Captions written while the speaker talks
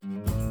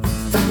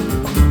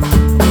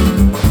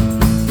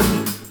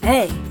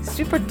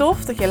Super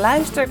tof dat je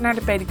luistert naar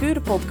de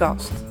Pedicure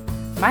Podcast.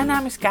 Mijn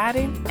naam is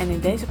Karin en in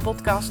deze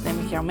podcast neem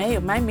ik jou mee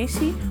op mijn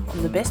missie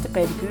om de beste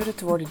pedicure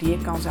te worden die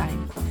ik kan zijn.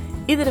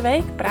 Iedere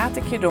week praat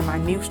ik je door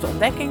mijn nieuwste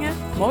ontdekkingen,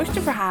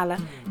 mooiste verhalen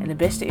en de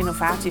beste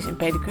innovaties in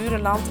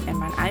pedicureland en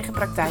mijn eigen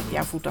praktijk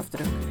jouw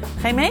voetafdruk.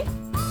 Ga je mee?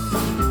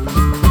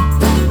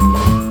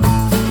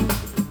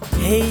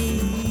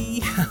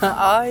 Hey,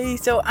 hoi,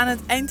 zo aan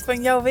het eind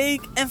van jouw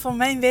week en van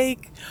mijn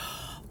week.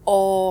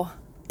 Oh,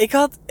 ik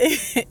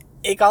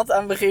had aan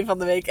het begin van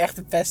de week echt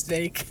een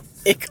pestweek.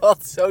 Ik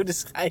had zo de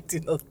scheid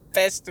in dat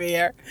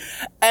pestweer.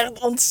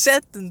 Echt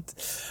ontzettend.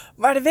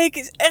 Maar de week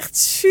is echt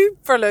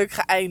super leuk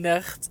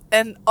geëindigd.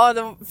 En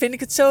dan vind ik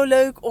het zo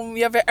leuk om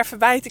je weer even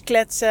bij te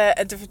kletsen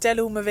en te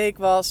vertellen hoe mijn week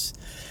was.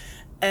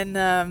 En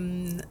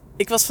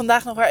ik was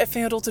vandaag nog weer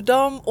even in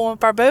Rotterdam om een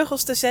paar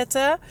beugels te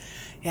zetten.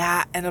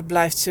 Ja, en dat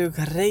blijft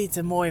zulke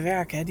rete mooi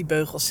werk, hè, die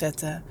beugels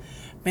zetten.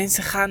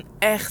 Mensen gaan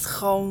echt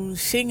gewoon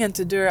zingend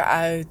de deur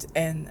uit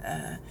en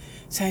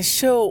zijn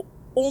zo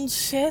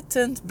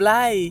ontzettend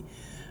blij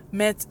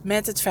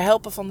met het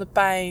verhelpen van de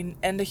pijn.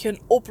 En dat je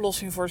een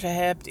oplossing voor ze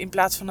hebt in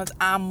plaats van het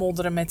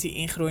aanmodderen met die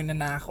ingroeiende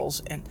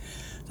nagels. En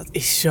dat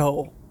is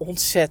zo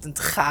ontzettend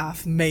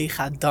gaaf,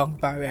 mega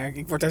dankbaar werk.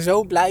 Ik word er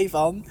zo blij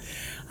van.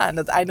 En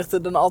dat eindigt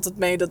er dan altijd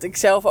mee dat ik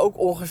zelf ook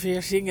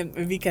ongeveer zingend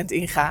een weekend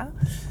inga.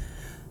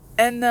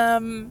 En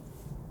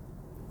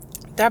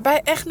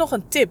daarbij echt nog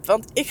een tip.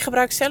 Want ik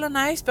gebruik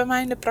Selenized bij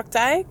mij in de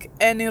praktijk.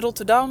 En in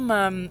Rotterdam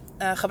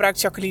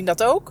gebruikt Jacqueline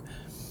dat ook.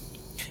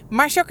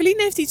 Maar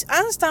Jacqueline heeft iets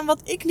aanstaan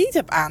wat ik niet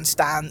heb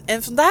aanstaan.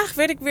 En vandaag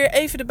werd ik weer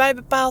even erbij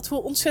bepaald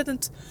hoe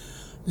ontzettend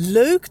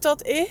leuk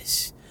dat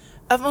is.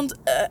 Want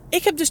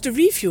ik heb dus de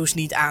reviews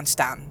niet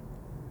aanstaan.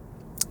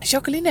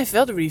 Jacqueline heeft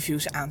wel de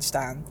reviews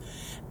aanstaan.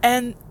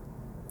 En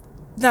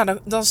nou,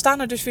 dan staan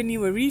er dus weer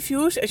nieuwe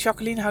reviews. En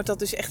Jacqueline houdt dat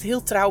dus echt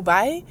heel trouw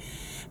bij.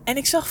 En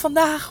ik zag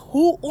vandaag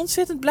hoe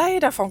ontzettend blij je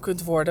daarvan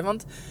kunt worden.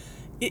 Want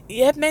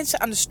je hebt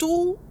mensen aan de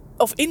stoel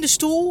of in de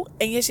stoel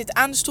en je zit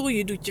aan de stoel,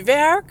 je doet je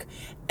werk.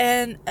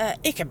 En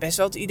ik heb best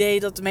wel het idee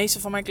dat de meeste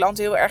van mijn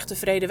klanten heel erg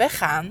tevreden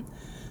weggaan.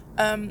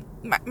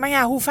 Maar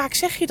ja, hoe vaak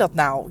zeg je dat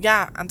nou?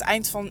 Ja, aan het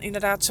eind van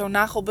inderdaad zo'n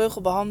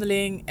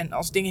nagelbeugelbehandeling en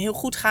als dingen heel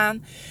goed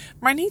gaan.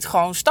 Maar niet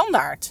gewoon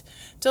standaard.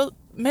 Terwijl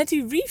met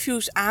die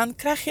reviews aan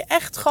krijg je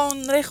echt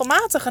gewoon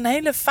regelmatig een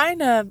hele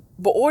fijne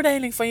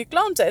beoordeling van je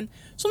klanten. En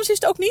soms is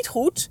het ook niet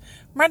goed.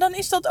 Maar dan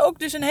is dat ook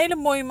dus een hele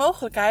mooie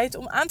mogelijkheid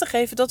om aan te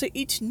geven dat er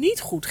iets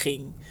niet goed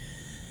ging.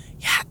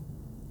 Ja,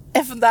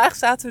 en vandaag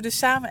zaten we dus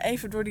samen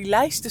even door die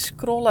lijst te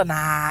scrollen.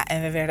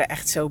 En we werden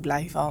echt zo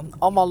blij van.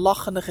 Allemaal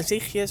lachende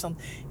gezichtjes. Want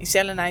in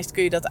Selenized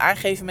kun je dat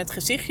aangeven met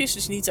gezichtjes.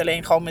 Dus niet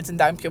alleen gewoon met een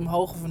duimpje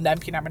omhoog of een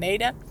duimpje naar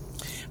beneden.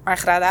 Maar een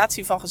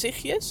gradatie van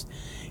gezichtjes.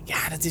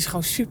 Ja, dat is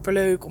gewoon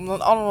superleuk om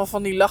dan allemaal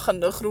van die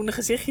lachende groene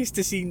gezichtjes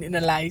te zien in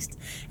een lijst.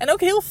 En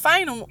ook heel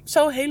fijn om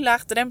zo heel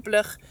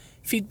laagdrempelig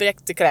feedback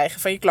te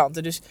krijgen van je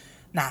klanten. Dus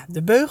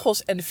de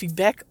beugels en de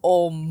feedback.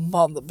 Oh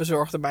man, dat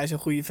bezorgde mij zo'n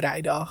goede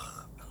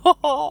vrijdag.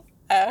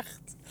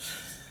 Echt.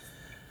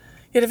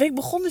 Ja, de week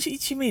begon dus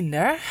ietsje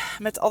minder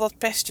met al dat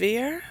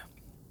pestweer.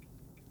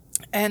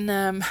 En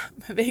mijn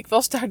week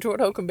was daardoor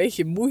ook een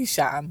beetje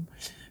moeizaam.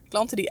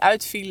 Klanten die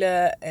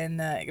uitvielen en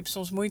ik heb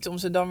soms moeite om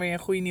ze dan weer een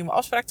goede nieuwe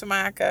afspraak te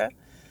maken.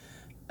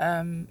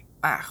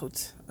 Maar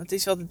goed, het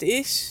is wat het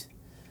is.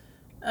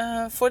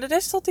 Voor de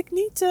rest had ik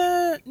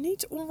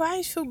niet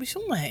onwijs veel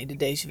bijzonderheden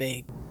deze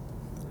week.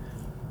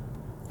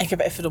 Ik heb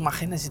even door mijn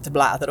agenda zitten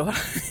bladeren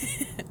hoor.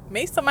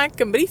 Meestal maak ik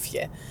een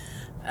briefje.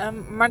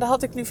 Maar dat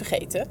had ik nu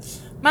vergeten.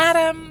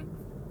 Maar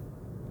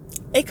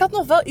ik had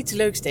nog wel iets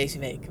leuks deze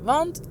week.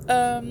 Want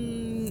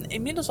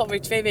inmiddels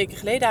alweer 2 weken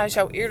geleden. Hij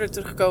zou eerder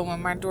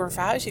terugkomen. Maar door een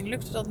verhuizing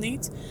lukte dat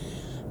niet.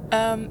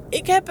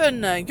 Ik heb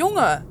een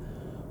jonge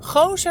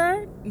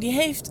gozer. Die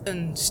heeft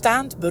een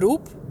staand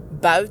beroep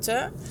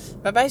buiten.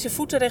 Waarbij zijn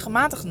voeten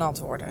regelmatig nat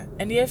worden.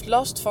 En die heeft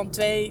last van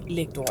 2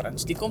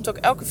 likdoorns. Die komt ook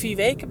elke 4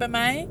 weken bij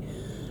mij.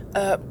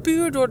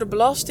 Puur door de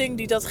belasting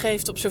die dat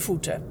geeft op zijn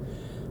voeten.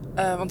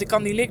 Want ik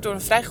kan die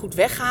likdoorn vrij goed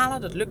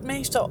weghalen. Dat lukt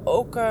meestal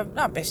ook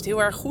best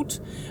heel erg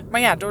goed.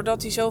 Maar ja,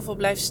 doordat hij zoveel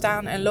blijft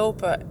staan en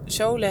lopen,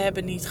 zolen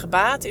hebben niet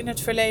gebaat in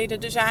het verleden.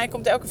 Dus hij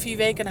komt elke 4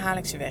 weken en dan haal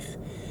ik ze weg.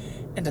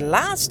 En de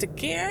laatste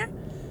keer,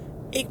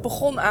 ik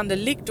begon aan de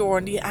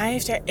likdoorn. Hij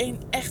heeft er één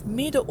echt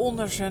midden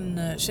onder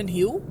zijn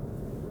hiel.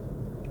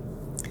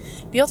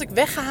 Die had ik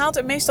weggehaald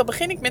en meestal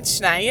begin ik met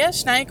snijden.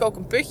 Snij ik ook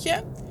een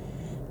putje.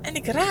 En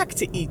ik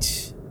raakte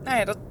iets. Nou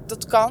ja,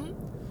 dat kan.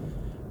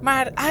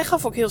 Maar hij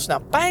gaf ook heel snel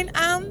pijn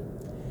aan.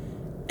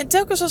 En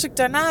telkens als ik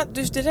daarna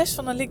dus de rest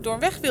van de likdoorn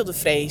weg wilde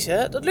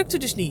frezen, dat lukte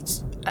dus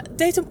niet. Het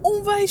deed hem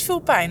onwijs veel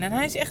pijn. En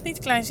hij is echt niet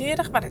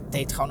kleinzerig, maar het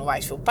deed gewoon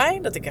onwijs veel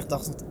pijn. Dat ik echt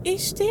dacht, wat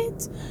is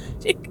dit?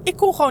 Dus ik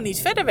kon gewoon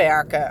niet verder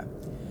werken.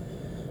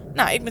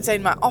 Nou, ik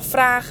meteen maar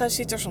afvragen.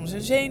 Zit er soms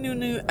een zenuw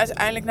nu?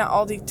 Uiteindelijk na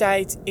al die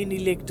tijd in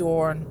die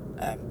likdoorn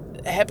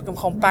heb ik hem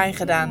gewoon pijn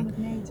gedaan.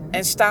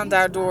 En staan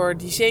daardoor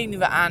die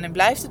zenuwen aan en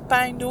blijft het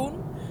pijn doen.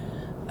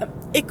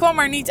 Ik kwam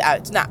er niet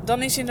uit. Nou,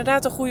 dan is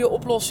inderdaad een goede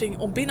oplossing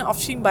om binnen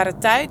afzienbare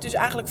tijd, dus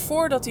eigenlijk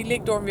voordat die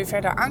likdoorn weer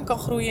verder aan kan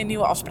groeien, een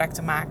nieuwe afspraak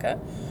te maken.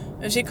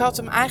 Dus ik had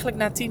hem eigenlijk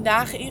na 10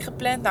 dagen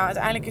ingepland. Nou,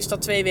 uiteindelijk is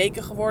dat 2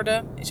 weken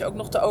geworden. Is ook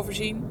nog te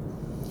overzien.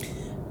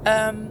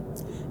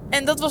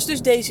 En dat was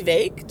dus deze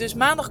week. Dus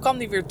maandag kwam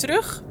hij weer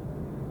terug.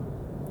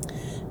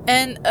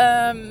 En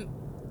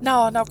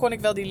nou kon ik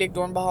wel die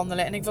likdoorn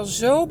behandelen. En ik was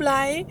zo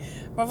blij.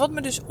 Maar wat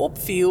me dus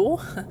opviel.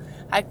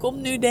 Hij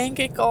komt nu denk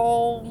ik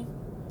al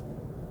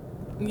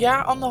 1,5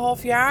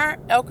 jaar.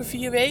 Elke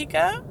 4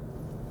 weken.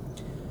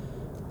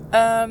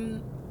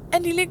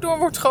 En die likdoorn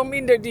wordt gewoon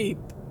minder diep.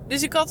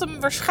 Dus ik had hem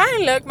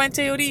waarschijnlijk, mijn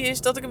theorie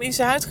is dat ik hem in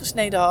zijn huid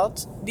gesneden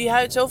had. Die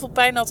huid zoveel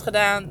pijn had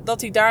gedaan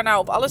dat hij daarna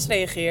op alles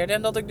reageerde.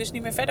 En dat ik dus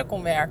niet meer verder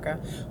kon werken.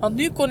 Want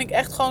nu kon ik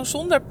echt gewoon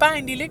zonder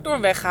pijn die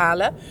likdoorn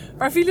weghalen.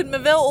 Maar viel het me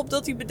wel op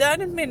dat hij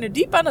beduidend minder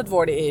diep aan het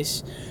worden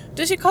is.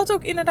 Dus ik had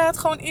ook inderdaad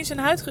gewoon in zijn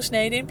huid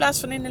gesneden in plaats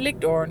van in de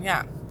likdoorn.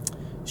 Ja,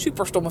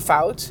 super stomme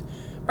fout.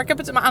 Maar ik heb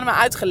het hem aan me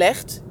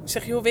uitgelegd. Ik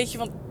zeg, joh, weet je,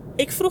 want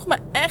ik vroeg me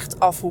echt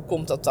af, hoe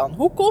komt dat dan?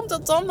 Hoe komt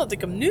dat dan dat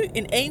ik hem nu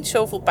ineens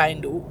zoveel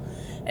pijn doe?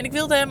 En ik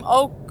wilde hem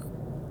ook,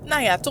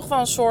 toch wel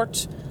een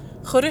soort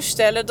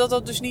geruststellen dat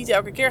dat dus niet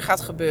elke keer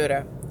gaat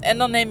gebeuren. En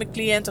dan neem ik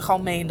cliënten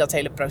gewoon mee in dat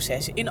hele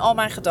proces. In al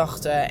mijn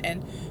gedachten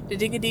en de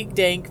dingen die ik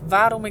denk,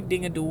 waarom ik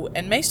dingen doe.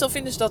 En meestal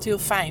vinden ze dat heel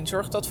fijn.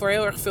 Zorgt dat voor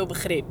heel erg veel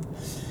begrip.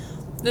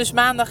 Dus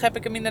maandag heb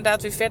ik hem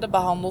inderdaad weer verder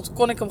behandeld.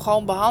 Kon ik hem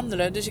gewoon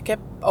behandelen. Dus ik heb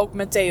ook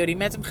mijn theorie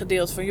met hem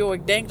gedeeld van, joh,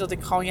 ik denk dat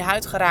ik gewoon je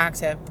huid geraakt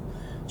heb.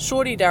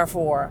 Sorry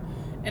daarvoor.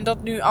 En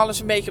dat nu alles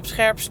een beetje op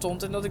scherp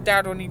stond. En dat ik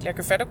daardoor niet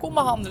lekker verder kon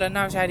behandelen.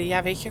 Nou, zei hij,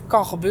 ja weet je,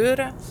 kan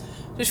gebeuren.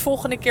 Dus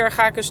volgende keer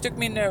ga ik een stuk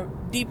minder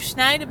diep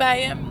snijden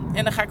bij hem.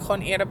 En dan ga ik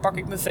gewoon eerder, pak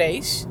ik mijn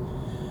vrees.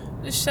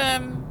 Dus,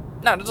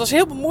 dat was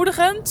heel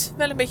bemoedigend.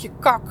 Wel een beetje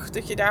kak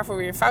dat je daarvoor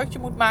weer een foutje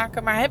moet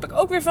maken. Maar heb ik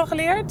ook weer van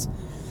geleerd.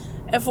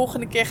 En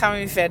volgende keer gaan we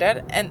weer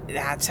verder. En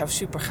ja, het zou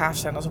super gaaf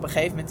zijn als op een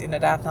gegeven moment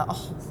inderdaad na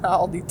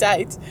al die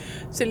tijd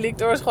zijn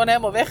likdoorns gewoon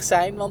helemaal weg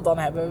zijn. Want dan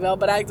hebben we wel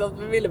bereikt wat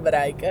we willen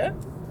bereiken.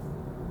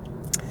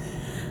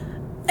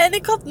 En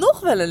ik had nog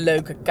wel een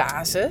leuke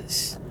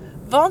casus.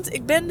 Want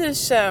ik ben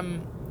dus...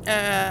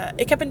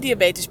 ik heb een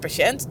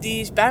diabetespatiënt. Die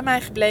is bij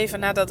mij gebleven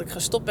nadat ik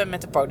gestopt ben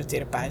met de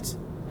podotherapeut.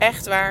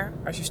 Echt waar.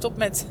 Als je stopt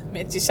met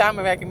je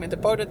samenwerking met de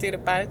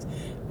podotherapeut,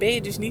 ben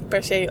je dus niet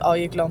per se al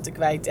je klanten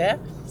kwijt, hè?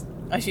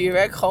 Als je je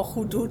werk gewoon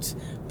goed doet,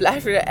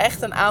 blijven er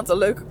echt een aantal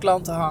leuke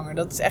klanten hangen.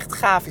 Dat is echt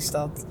gaaf, is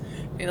dat.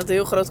 Ik vind dat een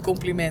heel groot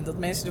compliment. Dat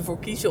mensen ervoor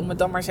kiezen om het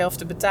dan maar zelf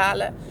te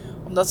betalen.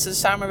 Omdat ze de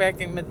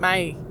samenwerking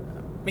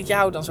met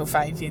jou dan zo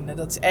fijn vinden.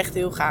 Dat is echt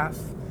heel gaaf.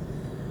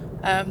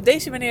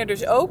 Deze meneer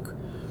dus ook.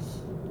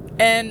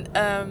 En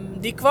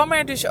die kwam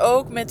er dus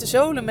ook met de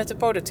zolen met de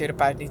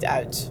podotherapeut niet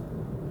uit.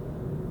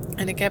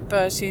 En ik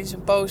heb sinds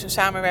een poos een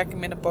samenwerking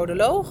met een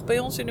podoloog bij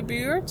ons in de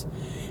buurt.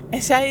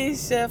 En zij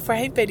is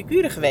voorheen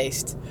pedicure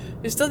geweest.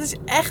 Dus dat is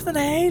echt een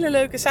hele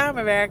leuke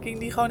samenwerking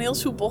die gewoon heel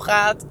soepel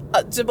gaat.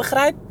 Ze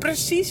begrijpt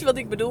precies wat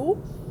ik bedoel.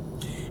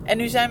 En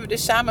nu zijn we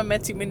dus samen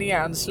met die meneer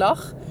aan de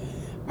slag.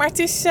 Maar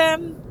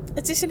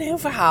het is een heel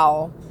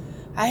verhaal.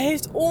 Hij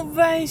heeft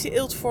onwijze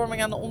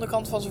eeltvorming aan de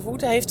onderkant van zijn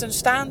voet. Hij heeft een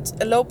staand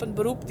en lopend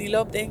beroep. Die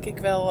loopt denk ik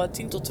wel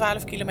 10 tot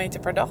 12 kilometer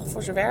per dag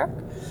voor zijn werk.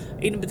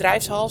 In een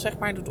bedrijfshal, zeg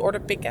maar. Hij doet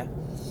orderpikken.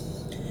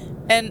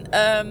 En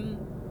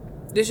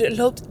dus er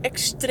loopt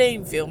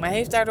extreem veel. Maar hij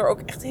heeft daardoor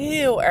ook echt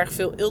heel erg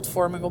veel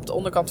eeltvorming op de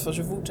onderkant van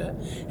zijn voeten.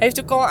 Hij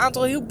heeft ook al een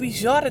aantal heel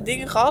bizarre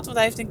dingen gehad. Want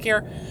hij heeft een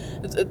keer...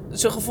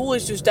 zijn gevoel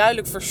is dus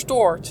duidelijk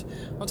verstoord.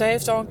 Want hij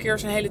heeft al een keer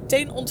zijn hele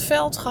teen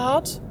ontveld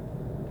gehad.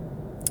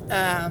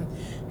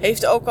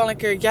 Heeft ook al een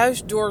keer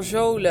juist door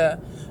zolen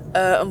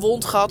een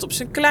wond gehad op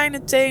zijn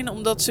kleine teen.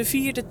 Omdat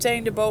zijn 4e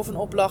teen er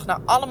bovenop lag.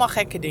 Nou, allemaal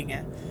gekke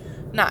dingen.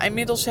 Nou,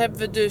 inmiddels hebben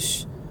we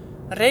dus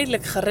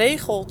redelijk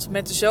geregeld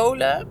met de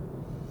zolen.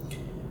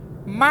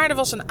 Maar er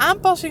was een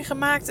aanpassing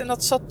gemaakt en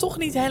dat zat toch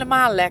niet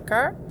helemaal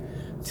lekker.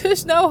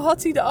 Dus nou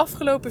had hij de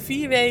afgelopen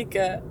 4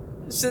 weken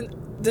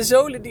de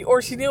zolen die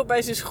origineel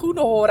bij zijn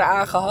schoenen horen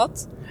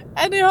aangehad.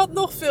 En hij had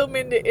nog veel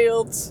minder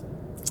eelt.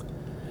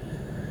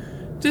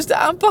 Dus de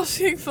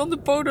aanpassing van de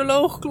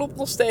podoloog klopt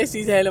nog steeds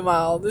niet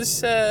helemaal.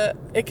 Dus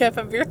ik heb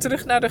hem weer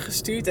terug naar de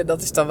gestuurd. En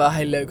dat is dan wel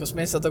heel leuk als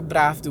mensen dat ook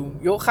braaf doen.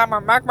 Joh,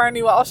 maak maar een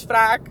nieuwe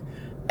afspraak.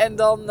 En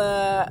dan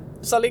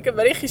zal ik een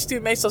berichtje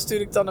sturen. Meestal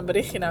stuur ik dan een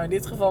berichtje. Nou, in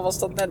dit geval was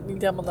dat net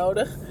niet helemaal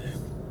nodig.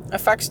 En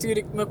vaak stuur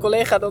ik mijn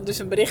collega dan dus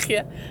een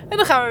berichtje. En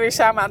dan gaan we weer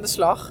samen aan de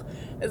slag.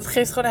 En het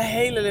geeft gewoon een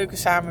hele leuke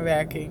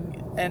samenwerking.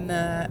 En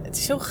het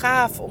is heel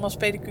gaaf om als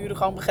pedicure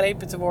gewoon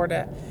begrepen te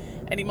worden.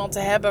 En iemand te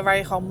hebben waar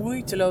je gewoon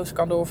moeiteloos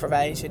kan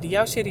doorverwijzen. Die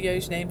jou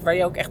serieus neemt. Waar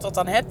je ook echt wat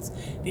aan hebt.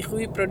 Die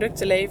goede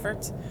producten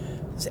levert.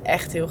 Dat is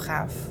echt heel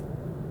gaaf.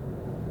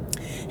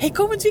 Hey,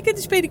 komend weekend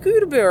is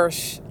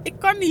pedicurebeurs. Ik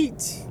kan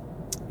niet.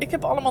 Ik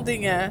heb allemaal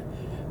dingen.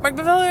 Maar ik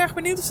ben wel heel erg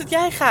benieuwd of dat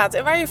jij gaat.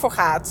 En waar je voor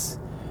gaat.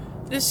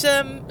 Dus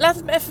laat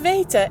het me even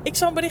weten. Ik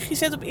zal een berichtje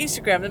zetten op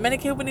Instagram. Dan ben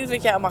ik heel benieuwd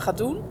wat jij allemaal gaat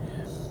doen.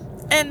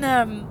 En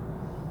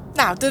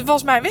dat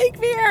was mijn week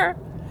weer.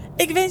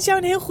 Ik wens jou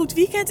een heel goed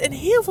weekend. En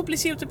heel veel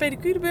plezier op de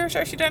pedicurebeurs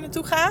als je daar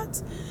naartoe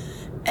gaat.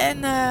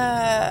 En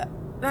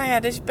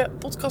deze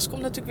podcast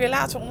komt natuurlijk weer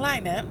later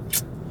online, hè.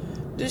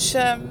 Dus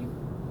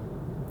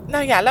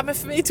laat me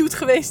even weten hoe het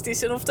geweest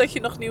is en of dat je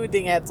nog nieuwe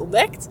dingen hebt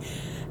ontdekt.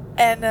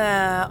 En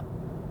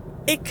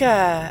ik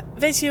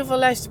wens je heel veel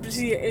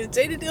luisterplezier in het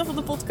tweede deel van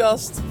de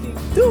podcast.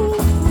 Doei!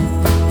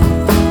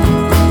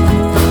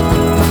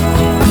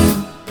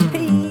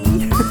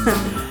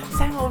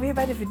 Zijn we alweer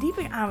bij de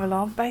verdieping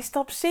aanbeland bij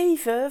stap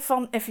 7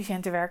 van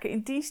efficiënter werken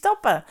in 10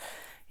 stappen.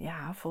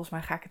 Ja, volgens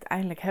mij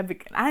heb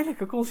ik eindelijk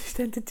een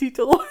consistente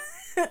titel.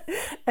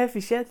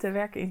 Efficiënter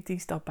werken in 10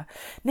 stappen.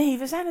 Nee,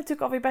 we zijn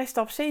natuurlijk alweer bij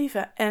stap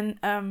 7. En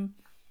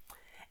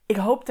ik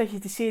hoop dat je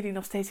de serie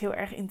nog steeds heel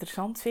erg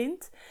interessant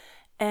vindt.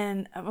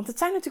 Want het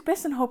zijn natuurlijk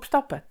best een hoop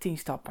stappen, 10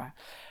 stappen.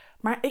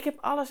 Maar ik heb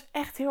alles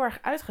echt heel erg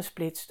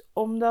uitgesplitst.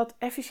 Omdat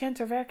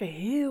efficiënter werken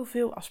heel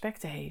veel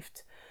aspecten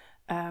heeft.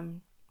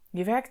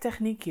 Je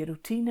werktechniek, je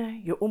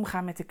routine, je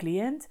omgaan met de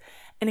cliënt.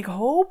 En ik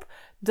hoop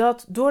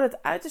dat door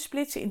het uit te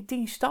splitsen in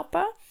 10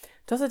 stappen,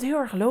 dat het heel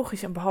erg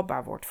logisch en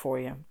behapbaar wordt voor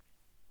je.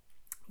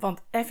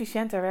 Want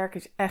efficiënter werken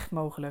is echt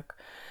mogelijk.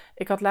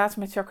 Ik had laatst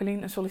met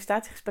Jacqueline een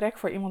sollicitatiegesprek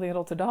voor iemand in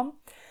Rotterdam.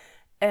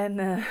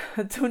 En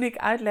toen ik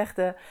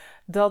uitlegde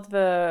dat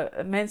we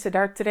mensen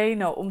daar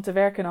trainen om te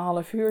werken in een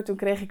half uur, toen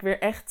kreeg ik weer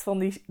echt van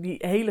die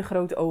hele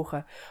grote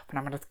ogen.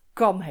 Maar dat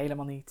kan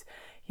helemaal niet.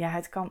 Ja,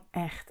 het kan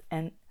echt.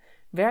 En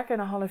werken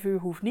in een half uur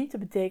hoeft niet te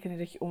betekenen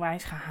dat je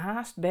onwijs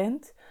gehaast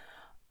bent.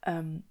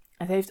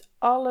 Het heeft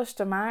alles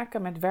te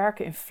maken met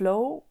werken in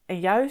flow. En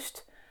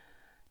juist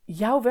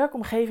jouw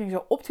werkomgeving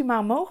zo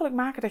optimaal mogelijk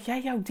maken dat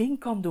jij jouw ding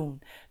kan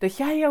doen. Dat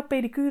jij jouw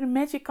pedicure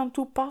magic kan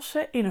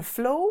toepassen in een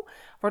flow,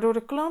 waardoor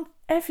de klant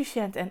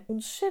efficiënt en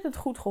ontzettend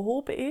goed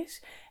geholpen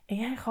is. En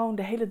jij gewoon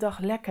de hele dag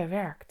lekker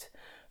werkt.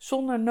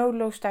 Zonder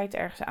nodeloos tijd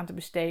ergens aan te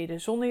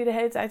besteden. Zonder je de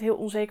hele tijd heel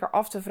onzeker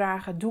af te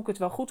vragen. Doe ik het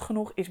wel goed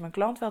genoeg? Is mijn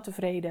klant wel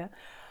tevreden?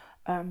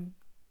 En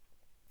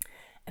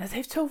het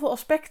heeft zoveel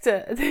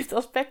aspecten. Het heeft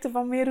aspecten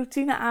van meer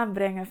routine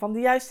aanbrengen. Van de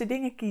juiste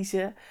dingen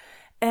kiezen.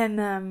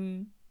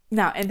 En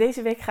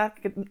deze week ga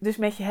ik het dus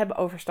met je hebben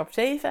over stap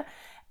 7.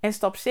 En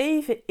stap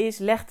 7 is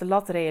leg de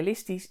lat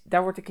realistisch.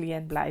 Daar wordt de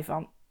cliënt blij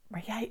van.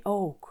 Maar jij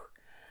ook.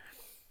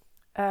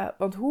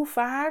 Want hoe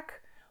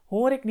vaak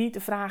hoor ik niet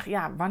de vraag,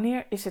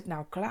 wanneer is het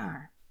nou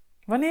klaar?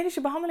 Wanneer is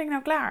je behandeling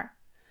nou klaar?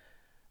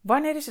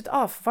 Wanneer is het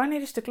af?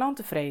 Wanneer is de klant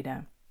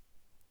tevreden?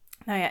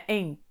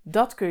 1,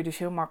 dat kun je dus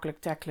heel makkelijk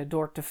tackelen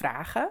door te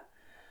vragen.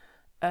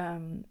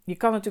 Je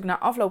kan natuurlijk na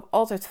afloop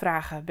altijd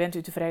vragen, bent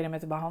u tevreden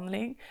met de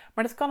behandeling?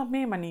 Maar dat kan op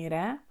meer manieren,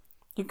 hè?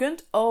 Je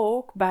kunt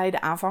ook bij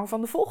de aanvang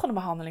van de volgende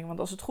behandeling. Want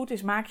als het goed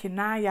is, maak je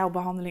na jouw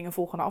behandeling een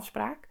volgende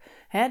afspraak.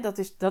 Dat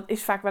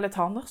is vaak wel het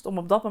handigst. Om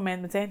op dat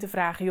moment meteen te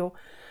vragen, joh,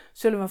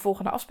 zullen we een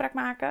volgende afspraak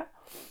maken?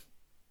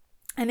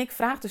 En ik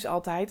vraag dus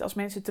altijd, als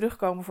mensen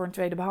terugkomen voor een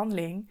tweede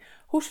behandeling,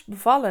 hoe is het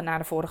bevallen na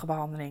de vorige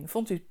behandeling?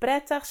 Vond u het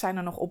prettig? Zijn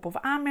er nog op- of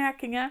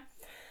aanmerkingen?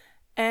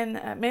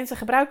 En mensen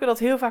gebruiken dat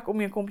heel vaak om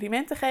je een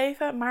compliment te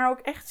geven, maar ook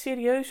echt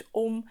serieus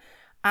om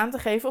aan te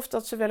geven of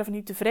dat ze wel of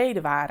niet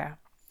tevreden waren.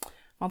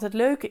 Want het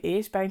leuke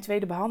is, bij een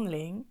tweede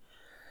behandeling,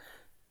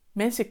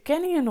 mensen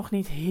kennen je nog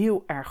niet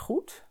heel erg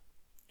goed.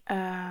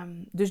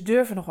 Dus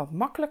durven nog wat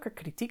makkelijker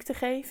kritiek te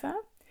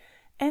geven.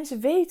 En ze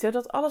weten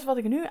dat alles wat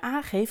ik nu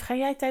aangeef, ga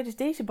jij tijdens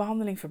deze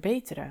behandeling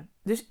verbeteren.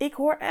 Dus ik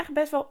hoor echt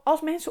best wel,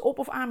 als mensen op-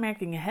 of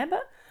aanmerkingen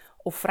hebben,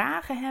 of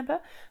vragen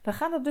hebben, dan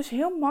gaat het dus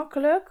heel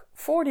makkelijk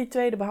voor die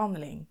tweede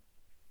behandeling.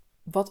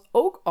 Wat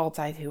ook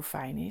altijd heel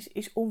fijn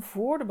is om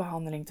voor de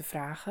behandeling te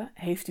vragen,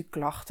 heeft u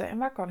klachten en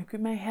waar kan ik u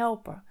mee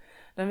helpen?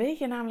 Dan weet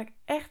je namelijk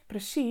echt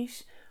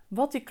precies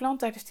wat die klant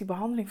tijdens die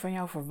behandeling van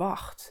jou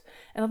verwacht.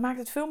 En dat maakt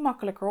het veel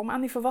makkelijker om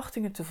aan die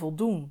verwachtingen te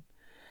voldoen.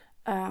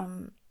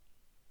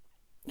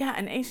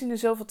 En eens in de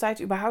zoveel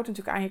tijd überhaupt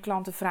natuurlijk aan je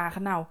klant te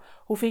vragen,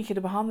 hoe vind je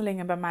de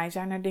behandelingen bij mij?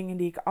 Zijn er dingen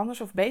die ik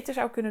anders of beter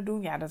zou kunnen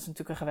doen? Ja, dat is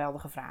natuurlijk een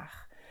geweldige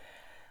vraag.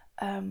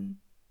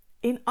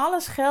 In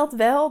alles geldt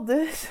wel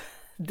dus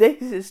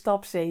deze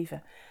stap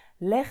 7.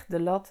 Leg de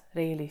lat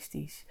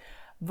realistisch.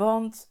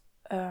 Want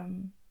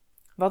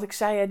wat ik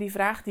zei, die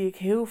vraag die ik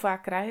heel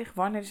vaak krijg,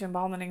 wanneer is een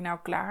behandeling nou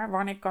klaar?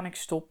 Wanneer kan ik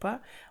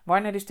stoppen?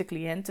 Wanneer is de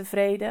cliënt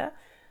tevreden?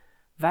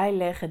 Wij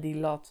leggen die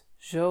lat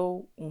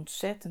zo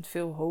ontzettend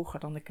veel hoger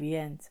dan de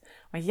cliënt.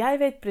 Want jij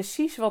weet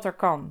precies wat er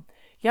kan.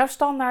 Jouw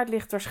standaard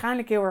ligt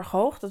waarschijnlijk heel erg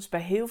hoog. Dat is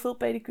bij heel veel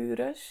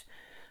pedicures.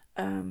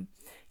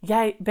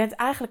 Jij bent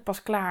eigenlijk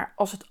pas klaar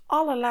als het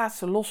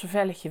allerlaatste losse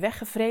velletje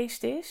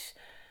weggevreesd is.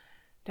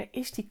 Daar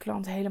is die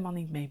klant helemaal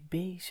niet mee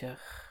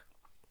bezig.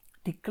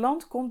 Die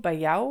klant komt bij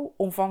jou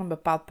om van een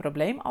bepaald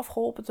probleem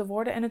afgeholpen te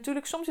worden. En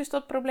natuurlijk, soms is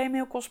dat probleem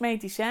heel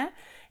cosmetisch, hè?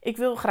 Ik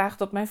wil graag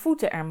dat mijn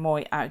voeten er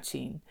mooi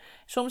uitzien.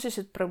 Soms is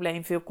het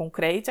probleem veel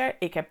concreter.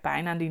 Ik heb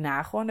pijn aan die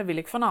nagel en daar wil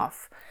ik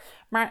vanaf.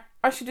 Maar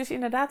als je dus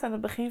inderdaad aan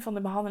het begin van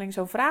de behandeling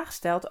zo'n vraag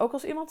stelt, ook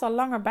als iemand al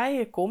langer bij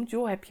je komt,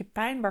 joh, heb je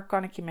pijn? Waar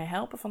kan ik je mee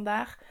helpen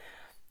vandaag?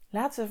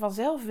 Laat ze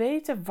vanzelf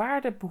weten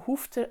waar de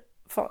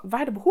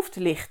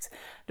behoefte ligt.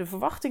 De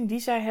verwachting die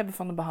zij hebben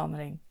van de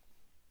behandeling.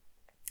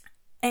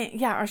 En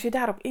ja, als je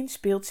daarop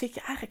inspeelt, zit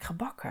je eigenlijk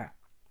gebakken.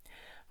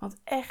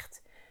 Want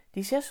echt,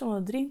 Die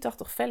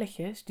 683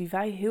 velletjes die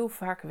wij heel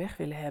vaak weg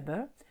willen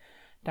hebben,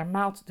 daar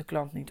maalt de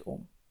klant niet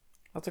om.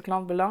 Wat de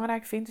klant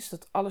belangrijk vindt is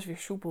dat alles weer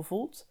soepel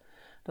voelt,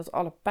 dat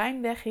alle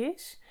pijn weg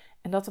is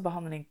en dat de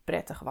behandeling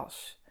prettig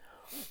was.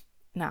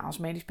 Nou, als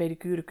medisch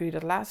pedicure kun je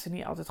dat laatste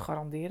niet altijd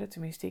garanderen,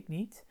 tenminste ik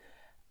niet.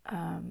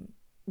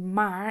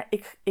 Maar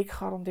ik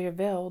garandeer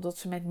wel dat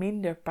ze met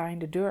minder pijn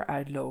de deur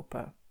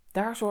uitlopen.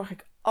 Daar zorg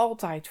ik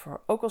altijd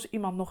voor. Ook als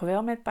iemand nog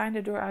wel met pijn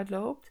de deur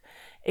uitloopt.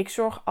 Ik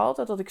zorg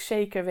altijd dat ik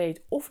zeker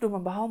weet, of door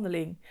mijn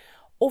behandeling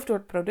of door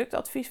het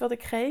productadvies wat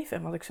ik geef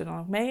en wat ik ze dan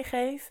ook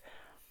meegeef,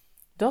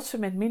 dat ze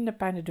met minder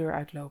pijn de deur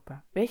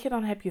uitlopen. Weet je,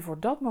 dan heb je voor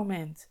dat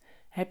moment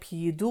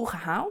je doel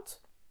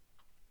gehaald.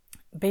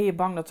 Ben je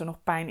bang dat er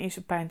nog pijn is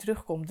of pijn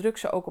terugkomt, druk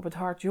ze ook op het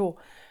hart. Joh,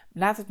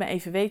 laat het me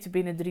even weten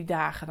binnen 3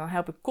 dagen. Dan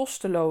help ik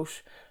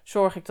kosteloos,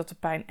 zorg ik dat de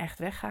pijn echt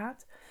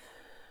weggaat.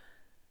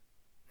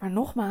 Maar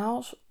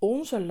nogmaals,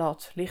 onze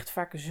lat ligt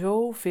vaak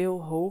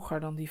zoveel hoger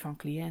dan die van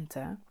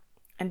cliënten.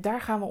 En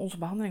daar gaan we onze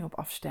behandeling op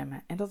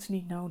afstemmen. En dat is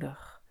niet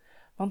nodig.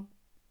 Want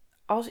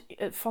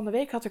van de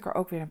week had ik er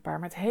ook weer een paar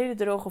met hele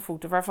droge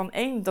voeten. Waarvan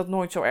één dat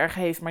nooit zo erg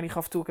heeft, maar die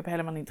gaf toe, ik heb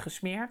helemaal niet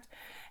gesmeerd.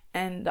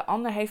 En de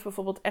ander heeft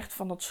bijvoorbeeld echt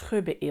van dat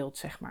schubbeneelt,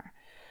 zeg maar.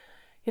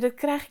 Ja, dat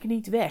krijg ik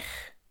niet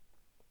weg.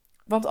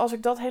 Want als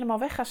ik dat helemaal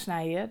weg ga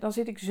snijden, dan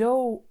zit ik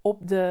zo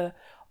op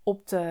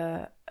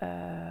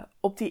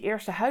die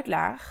eerste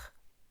huidlaag.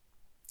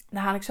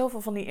 Dan haal ik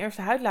zoveel van die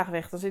eerste huidlaag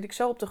weg. Dan zit ik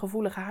zo op de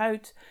gevoelige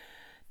huid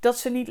dat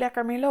ze niet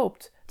lekker meer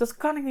loopt. Dat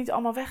kan ik niet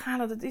allemaal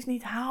weghalen. Dat is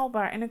niet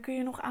haalbaar. En dan kun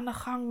je nog aan de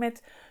gang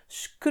met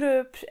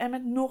scrubs en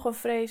met nog een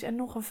vrees en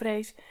nog een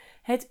vrees.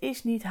 Het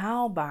is niet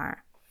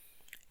haalbaar.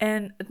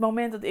 En het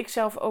moment dat ik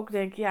zelf ook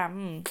denk,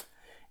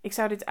 ik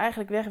zou dit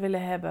eigenlijk weg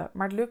willen hebben,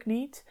 maar het lukt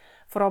niet.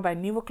 Vooral bij een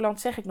nieuwe klant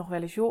zeg ik nog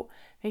wel eens, joh,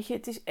 weet je,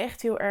 het is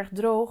echt heel erg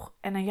droog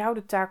en aan jou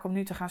de taak om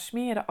nu te gaan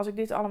smeren. Als ik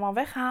dit allemaal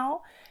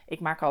weghaal, ik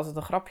maak er altijd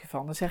een grapje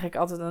van. Dan zeg ik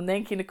altijd, dan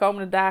denk je in de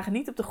komende dagen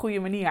niet op de goede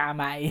manier aan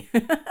mij.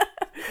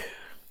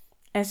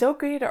 En zo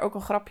kun je er ook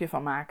een grapje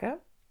van maken.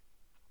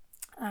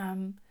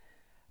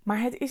 Maar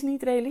het is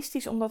niet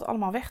realistisch om dat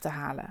allemaal weg te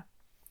halen.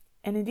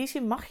 En in die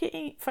zin mag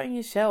je van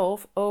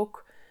jezelf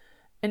ook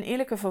een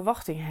eerlijke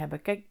verwachting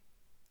hebben. Kijk,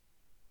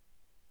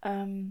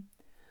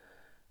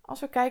 als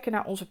we kijken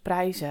naar onze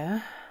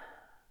prijzen,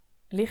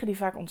 liggen die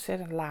vaak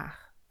ontzettend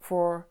laag.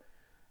 Voor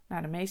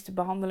de meeste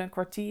behandelen een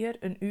kwartier,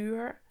 een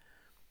uur.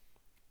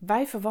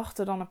 Wij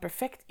verwachten dan een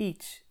perfect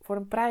iets voor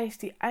een prijs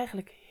die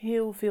eigenlijk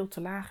heel veel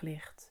te laag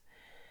ligt.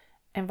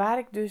 En waar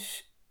ik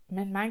dus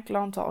met mijn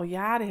klanten al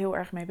jaren heel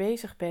erg mee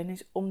bezig ben,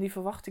 is om die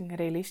verwachting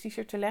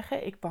realistischer te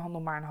leggen. Ik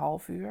behandel maar een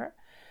half uur.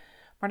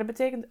 Maar dat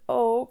betekent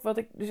ook, wat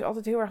ik dus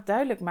altijd heel erg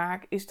duidelijk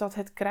maak, is dat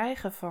het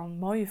krijgen van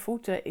mooie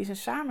voeten is een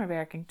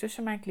samenwerking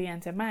tussen mijn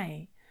cliënt en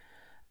mij.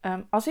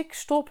 Als ik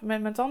stop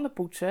met mijn tanden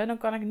poetsen, dan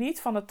kan ik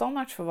niet van de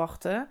tandarts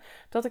verwachten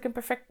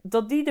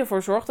dat die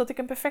ervoor zorgt dat ik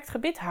een perfect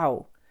gebit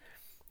hou.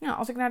 Nou,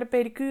 als ik naar de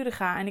pedicure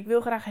ga en ik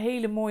wil graag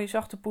hele mooie,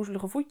 zachte,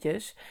 poezelige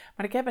voetjes,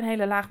 maar ik heb een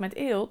hele laag met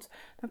eelt,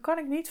 dan kan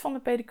ik niet van de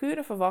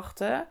pedicure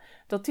verwachten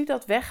dat die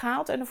dat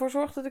weghaalt en ervoor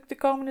zorgt dat ik de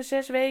komende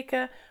 6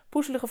 weken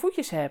poezelige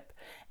voetjes heb.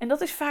 En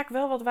dat is vaak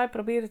wel wat wij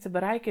proberen te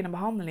bereiken in een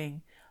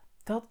behandeling.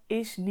 Dat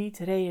is niet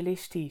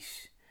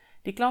realistisch.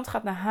 Die klant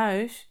gaat naar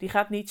huis, die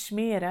gaat niet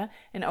smeren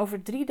en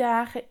over 3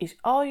 dagen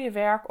is al je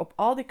werk op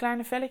al die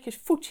kleine velletjes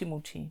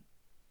foetsie-moetsie.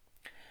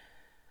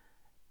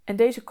 En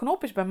deze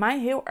knop is bij mij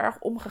heel erg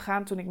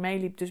omgegaan toen ik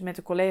meeliep dus met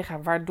een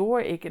collega,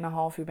 waardoor ik in een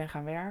half uur ben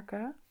gaan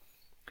werken.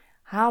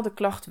 Haal de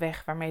klacht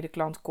weg waarmee de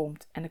klant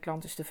komt en de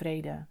klant is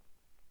tevreden.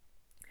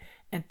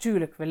 En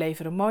tuurlijk, we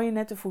leveren mooie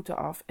nette voeten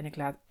af en ik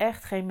laat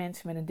echt geen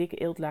mensen met een dikke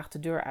eeltlaag de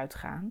deur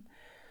uitgaan.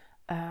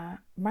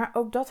 Maar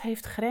ook dat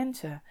heeft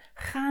grenzen.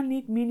 Ga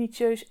niet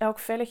minutieus elk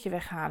velletje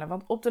weghalen,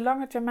 want op de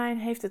lange termijn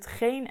heeft het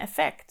geen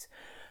effect.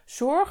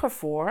 Zorg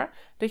ervoor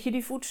dat je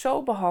die voet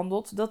zo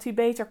behandelt dat die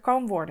beter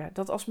kan worden.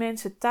 Dat als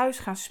mensen thuis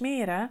gaan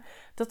smeren,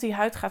 dat die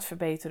huid gaat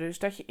verbeteren. Dus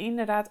dat je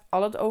inderdaad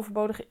al het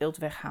overbodige eelt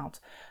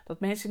weghaalt. Dat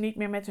mensen niet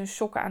meer met hun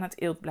sokken aan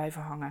het eelt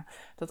blijven hangen.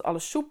 Dat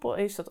alles soepel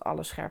is, dat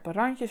alle scherpe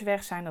randjes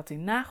weg zijn, dat die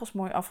nagels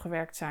mooi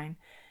afgewerkt zijn.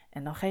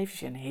 En dan geef je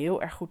ze een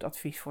heel erg goed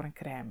advies voor een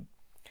crème.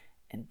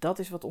 En dat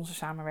is wat onze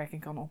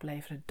samenwerking kan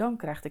opleveren. Dan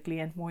krijgt de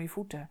cliënt mooie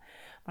voeten.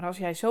 Maar als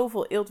jij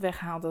zoveel eelt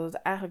weghaalt dat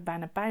het eigenlijk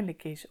bijna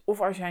pijnlijk is,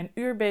 of als jij een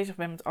uur bezig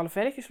bent met alle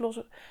velletjes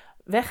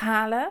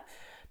weghalen,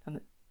 dan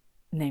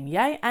neem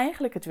jij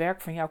eigenlijk het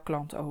werk van jouw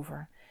klant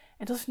over.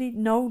 En dat is niet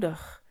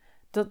nodig.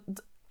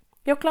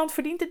 Jouw klant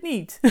verdient het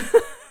niet.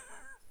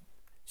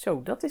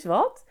 Zo, dat is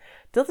wat.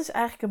 Dat is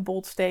eigenlijk een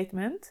bold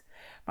statement.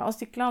 Maar als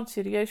die klant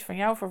serieus van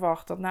jou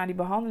verwacht dat na die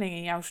behandeling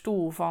in jouw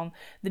stoel van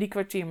 3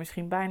 kwartier,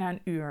 misschien bijna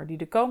een uur, die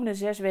de komende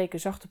 6 weken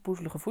zachte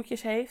poezelige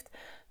voetjes heeft,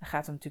 dan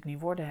gaat het natuurlijk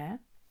niet worden, hè?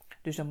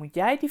 Dus dan moet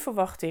jij die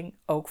verwachting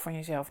ook van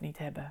jezelf niet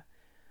hebben.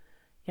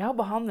 Jouw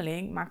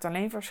behandeling maakt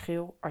alleen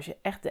verschil als je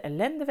echt de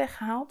ellende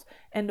weghaalt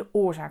en de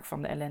oorzaak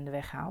van de ellende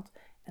weghaalt.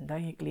 En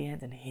dan je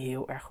cliënt een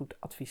heel erg goed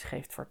advies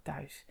geeft voor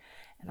thuis.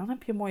 En dan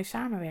heb je een mooie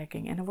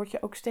samenwerking en dan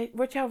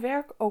wordt jouw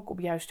werk ook op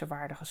juiste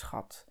waarde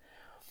geschat.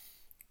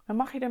 Dan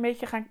mag je er een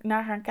beetje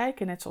naar gaan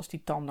kijken, net zoals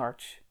die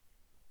tandarts.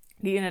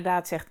 Die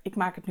inderdaad zegt, ik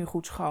maak het nu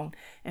goed schoon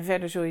en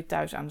verder zul je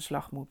thuis aan de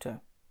slag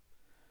moeten.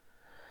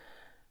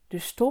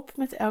 Dus stop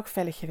met elk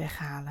velletje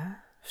weghalen.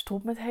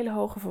 Stop met hele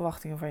hoge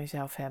verwachtingen van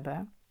jezelf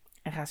hebben.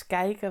 En ga eens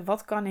kijken,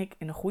 wat kan ik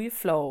in een goede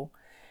flow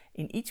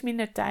in iets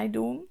minder tijd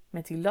doen,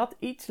 met die lat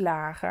iets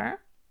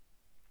lager.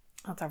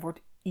 Want daar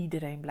wordt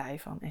iedereen blij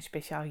van en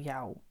speciaal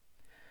jou.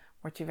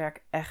 Wordt je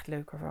werk echt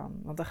leuker van.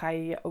 Want dan ga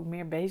je je ook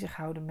meer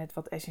bezighouden met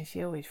wat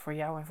essentieel is voor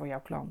jou en voor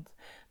jouw klant.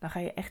 Dan ga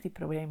je echt die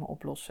problemen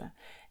oplossen.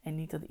 En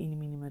niet dat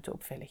iniminimutten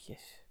op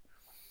velletjes.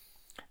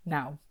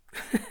 Nou,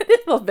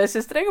 dit was best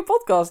een strenge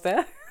podcast, hè?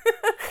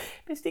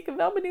 Ik ben stiekem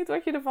wel benieuwd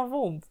wat je ervan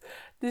vond.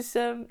 Dus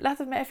laat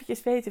het me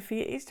eventjes weten.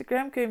 Via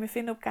Instagram kun je me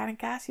vinden op Karin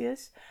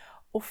Casius.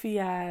 Of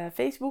via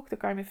Facebook, daar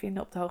kan je me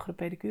vinden op de Hogere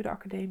Pedicure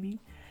Academie.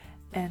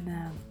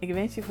 En ik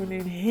wens je voor nu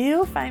een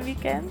heel fijn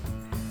weekend.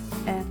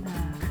 En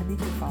geniet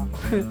ervan.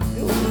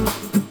 Doei!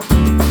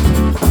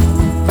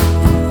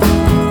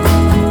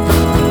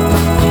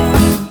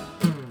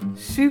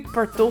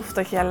 Super tof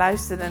dat jij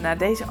luisterde naar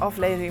deze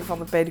aflevering van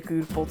de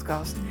Pedicure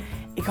Podcast.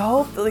 Ik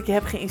hoop dat ik je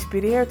heb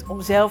geïnspireerd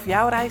om zelf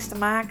jouw reis te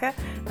maken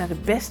naar de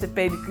beste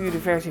pedicure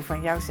versie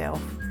van jouzelf.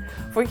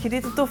 Vond je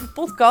dit een toffe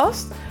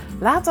podcast?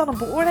 Laat dan een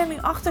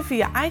beoordeling achter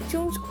via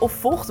iTunes of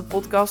volg de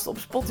podcast op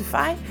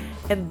Spotify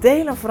en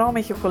deel hem vooral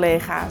met je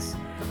collega's.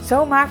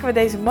 Zo maken we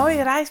deze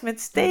mooie reis met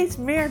steeds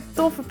meer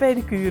toffe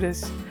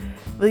pedicures.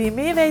 Wil je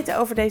meer weten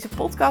over deze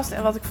podcast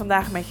en wat ik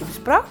vandaag met je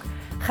besprak?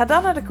 Ga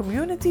dan naar de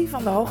community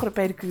van de Hogere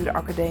Pedicure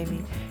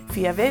Academie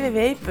via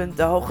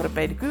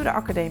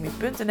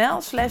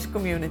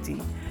www.dehogere.pedicurepodcast.nl/community.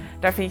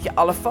 Daar vind je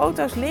alle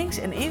foto's, links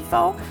en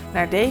info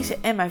naar deze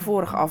en mijn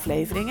vorige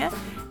afleveringen.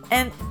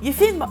 En je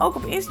vindt me ook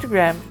op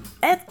Instagram,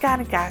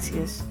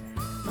 @KarinCasius.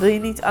 Wil je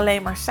niet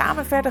alleen maar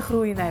samen verder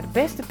groeien naar de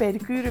beste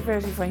pedicure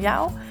versie van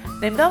jou?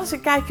 Neem dan eens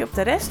een kijkje op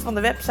de rest van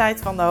de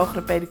website van de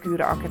Hogere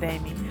Pedicure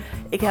Academie.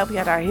 Ik help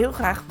jou daar heel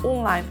graag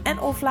online en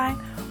offline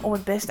om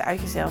het beste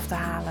uit jezelf te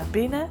halen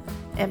binnen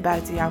en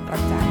buiten jouw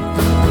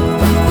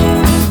praktijk.